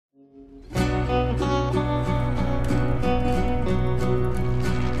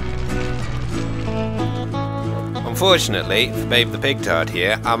unfortunately, for Babe the Pigtard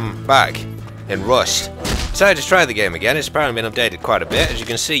here, I'm back in Rust. Decided to try the game again. It's apparently been updated quite a bit. As you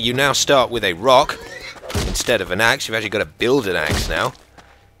can see, you now start with a rock instead of an axe. You've actually got to build an axe now.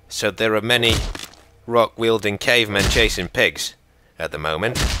 So there are many rock-wielding cavemen chasing pigs at the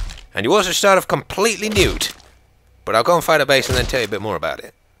moment. And you also start off completely nude. But I'll go and find a base and then tell you a bit more about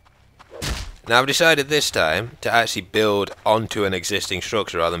it. Now I've decided this time to actually build onto an existing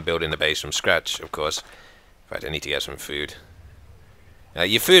structure rather than building the base from scratch, of course. In fact, I need to get some food.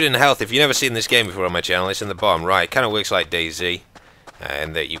 Your food and health, if you've never seen this game before on my channel, it's in the bottom right. It kind of works like DayZ,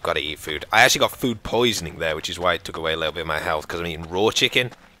 and that you've got to eat food. I actually got food poisoning there, which is why it took away a little bit of my health, because I'm eating raw chicken.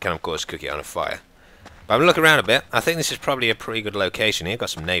 You can, of course, cook it on a fire. But I'm looking around a bit. I think this is probably a pretty good location here.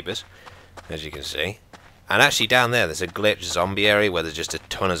 Got some neighbours, as you can see. And actually down there's a glitch zombie area where there's just a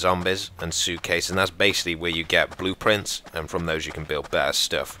ton of zombies and suitcases, and that's basically where you get blueprints, and from those you can build better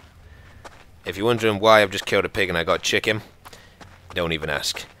stuff. If you're wondering why I've just killed a pig and I got chicken, don't even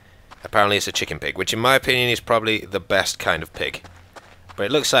ask. Apparently it's a chicken pig, which in my opinion is probably the best kind of pig. But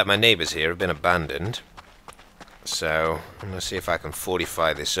it looks like my neighbours here have been abandoned. So I'm going to see if I can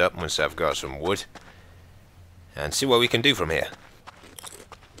fortify this up once I've got some wood. And see what we can do from here.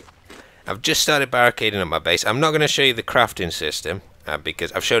 I've just started barricading up my base. I'm not going to show you the crafting system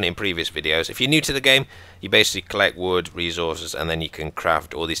because I've shown it in previous videos. If you're new to the game, you basically collect wood, resources, and then you can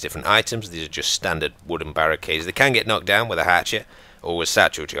craft all these different items. These are just standard wooden barricades. They can get knocked down with a hatchet or with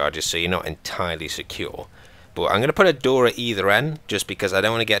satchel charges, so you're not entirely secure. But I'm going to put a door at either end just because I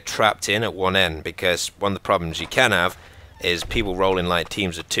don't want to get trapped in at one end, because one of the problems you can have is people rolling like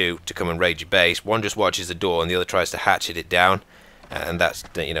teams of two to come and raid your base. One just watches the door and the other tries to hatchet it down. And that's,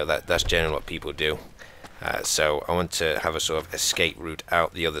 you know, that's generally what people do. So I want to have a sort of escape route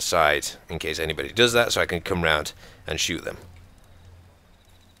out the other side in case anybody does that, so I can come round and shoot them.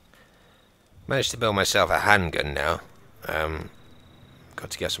 Managed to build myself a handgun now. Got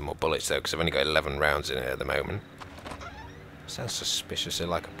to get some more bullets though, because I've only got 11 rounds in it at the moment. Sounds suspiciously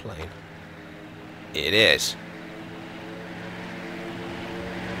like a plane. It is.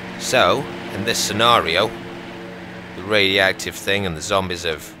 So, in this scenario, the radioactive thing and the zombies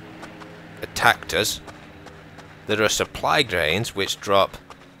have attacked us. There are supply drains which drop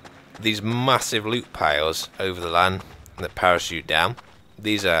these massive loot piles over the land that parachute down.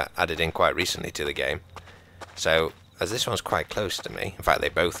 These are added in quite recently to the game. So, as this one's quite close to me, in fact they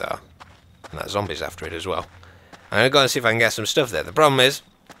both are, and that zombie's after it as well, I'm going to go and see if I can get some stuff there. The problem is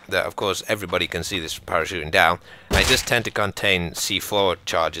that, of course, everybody can see this parachuting down, and it does tend to contain C4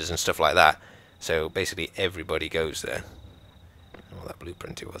 charges and stuff like that. So basically everybody goes there. Oh, that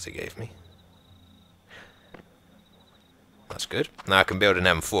blueprint it was he gave me. That's good. Now I can build an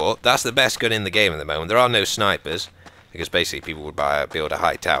M4. That's the best gun in the game at the moment. There are no snipers, because basically people would build a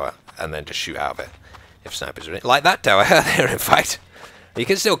high tower and then just shoot out of it if snipers are in it. Like that tower there, in fact. You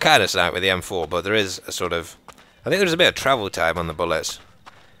can still kind of snipe with the M4, but there is a sort of... I think there's a bit of travel time on the bullets.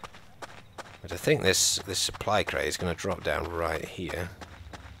 But I think this supply crate is going to drop down right here.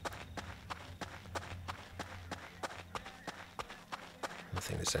 I don't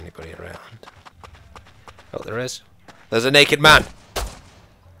think there's anybody around. Oh, there is. There's a naked man!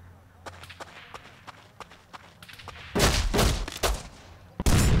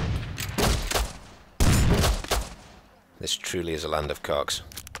 This truly is a land of cocks.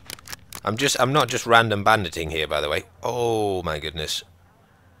 I'm not just random banditing here, by the way. Oh my goodness.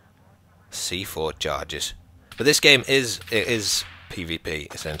 C4 charges. But this game is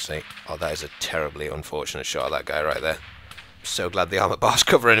PvP, essentially. Oh, that is a terribly unfortunate shot of that guy right there. So glad the armor bar's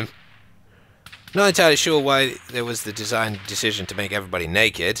covering him. Not entirely sure why there was the decision to make everybody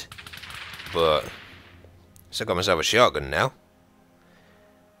naked, but still got myself a shotgun now,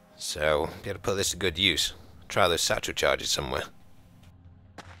 so be able to put this to good use. Try those satchel charges somewhere.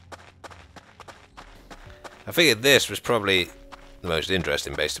 I figured this was probably the most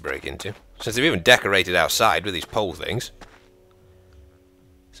interesting base to break into, since they've even decorated outside with these pole things.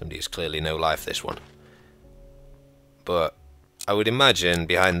 Somebody is clearly no life, this one. But I would imagine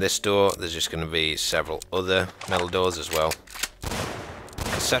behind this door there's just going to be several other metal doors as well.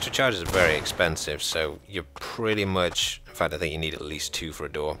 Satchel charges are very expensive, so you're pretty much... In fact, I think you need at least 2 for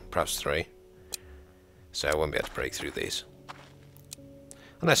a door, perhaps 3. So I won't be able to break through these.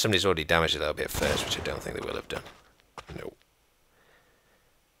 Unless somebody's already damaged a little bit first, which I don't think they will have done. No.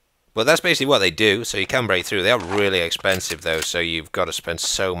 But that's basically what they do, so you can break through. They are really expensive though, so you've got to spend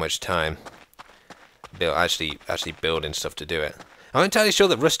so much time actually building stuff to do it. I'm not entirely sure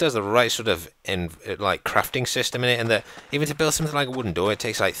that Rust has the right sort of crafting system in it, and that even to build something like a wooden door, it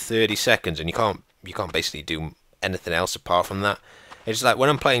takes like 30 seconds, and you can't basically do anything else apart from that. It's like when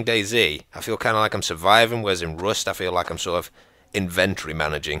I'm playing DayZ, I feel kind of like I'm surviving, whereas in Rust I feel like I'm sort of inventory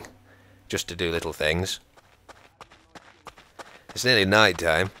managing, just to do little things. It's nearly night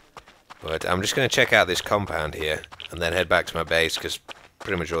time, but I'm just going to check out this compound here, and then head back to my base, because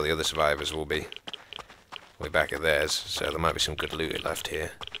pretty much all the other survivors will be back at theirs, so there might be some good loot left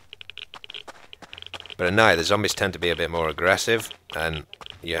here. But at night, the zombies tend to be a bit more aggressive, and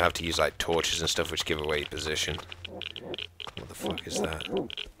you have to use like torches and stuff which give away your position. What the fuck is that?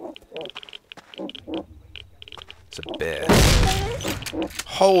 It's a bear.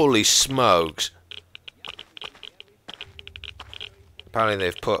 Holy smokes! Apparently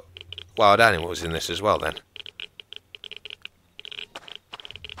they've put wild animals in this as well then.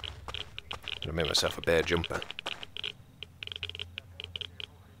 I made myself a bear jumper.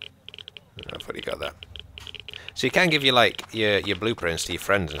 I've already got that. So you can give you like your blueprints to your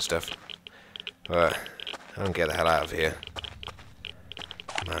friends and stuff. But I don't get the hell out of here.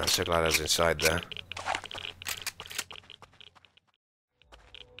 Man, I'm so glad I was inside there.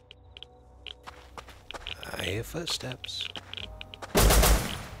 I hear footsteps.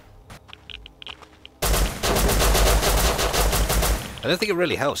 I don't think it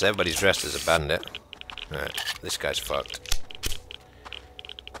really helps. Everybody's dressed as a bandit. Right, this guy's fucked.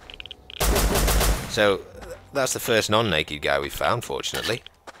 So that's the first non-naked guy we found, fortunately,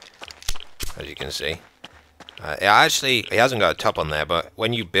 as you can see. Actually, he hasn't got a top on there, but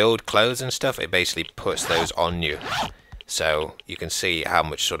when you build clothes and stuff, it basically puts those on you. So you can see how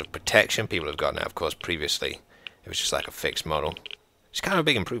much sort of protection people have got now. Of course, previously, it was just like a fixed model. It's kind of a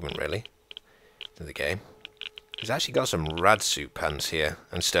big improvement, really, to the game. He's actually got some rad suit pants here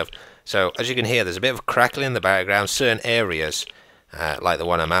and stuff. So, as you can hear, there's a bit of crackling in the background. Certain areas, like the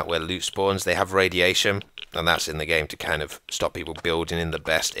one I'm at where loot spawns, they have radiation. And that's in the game to kind of stop people building in the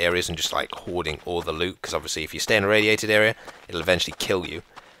best areas and just like hoarding all the loot. Because obviously if you stay in a radiated area, it'll eventually kill you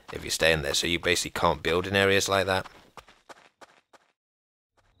if you stay in there. So you basically can't build in areas like that.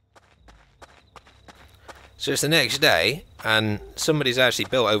 So it's the next day, and somebody's actually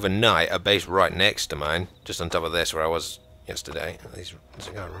built overnight a base right next to mine, just on top of this where I was yesterday. There's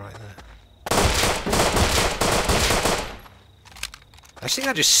a guy right there. I think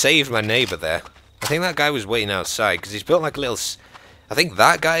I just saved my neighbour there. I think that guy was waiting outside, because he's built like a little... I think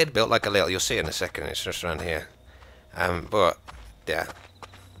that guy had built like a little... You'll see it in a second, it's just around here. But, yeah.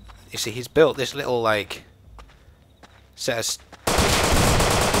 You see, he's built this little, like... set of...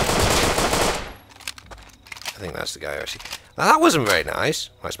 I think that's the guy who actually... Now, that wasn't very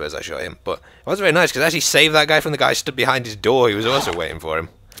nice. I suppose I shot him, but it wasn't very nice because I actually saved that guy from the guy who stood behind his door. He was also waiting for him.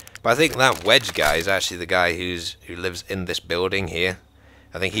 But I think that wedge guy is actually the guy who lives in this building here.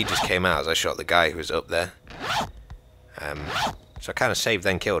 I think he just came out as I shot the guy who was up there. So I kind of saved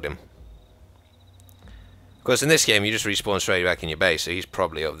then killed him. Of course, in this game you just respawn straight back in your base, so he's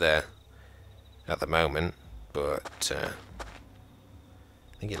probably up there at the moment. But I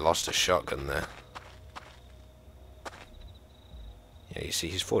think he lost a shotgun there. Yeah, you see,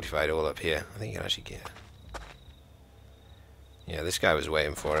 he's fortified all up here. I think you can actually get... Yeah, this guy was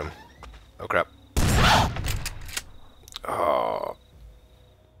waiting for him. Oh, crap. Oh.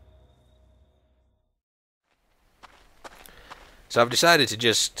 So I've decided to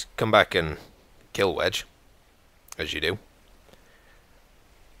just come back and kill Wedge, as you do.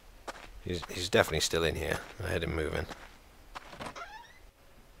 He's definitely still in here. I heard him moving.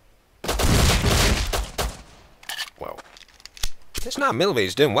 Well. This 9mm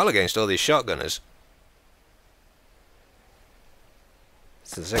is doing well against all these shotgunners.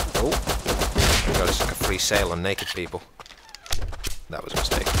 Oh, God, it's like a free sale on naked people. That was a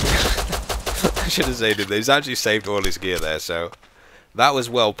mistake. I should have saved him. He's actually saved all his gear there, so that was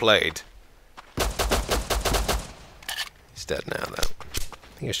well played. He's dead now, though.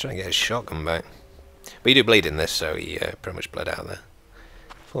 I think he was trying to get his shotgun back. But he did bleed in this, so he pretty much bled out there.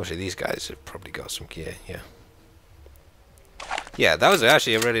 Fortunately, these guys have probably got some gear, yeah. Yeah, that was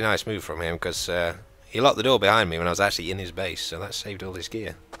actually a really nice move from him, because he locked the door behind me when I was actually in his base, so that saved all his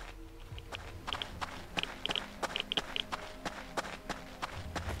gear.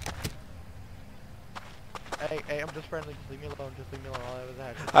 Hey, I'm just friendly, just leave me alone, I was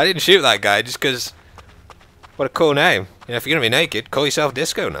ahead. I didn't shoot that guy just because... What a cool name. You know, if you're going to be naked, call yourself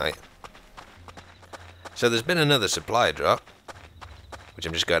Disco Night. So there's been another supply drop, which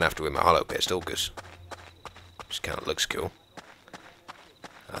I'm just going after with my hollow pistol, because it just kind of looks cool.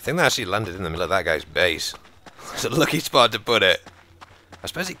 I think they actually landed in the middle of that guy's base. It's a lucky spot to put it. I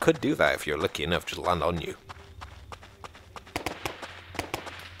suppose it could do that if you're lucky enough to land on you.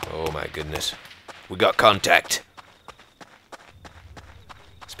 Oh my goodness. We got contact.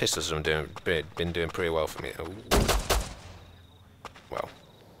 These pistols have been doing pretty well for me. Ooh.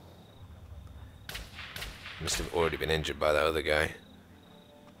 Must have already been injured by that other guy.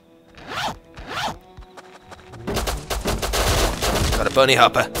 Got a bunny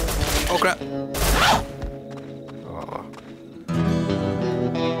hopper. Oh crap.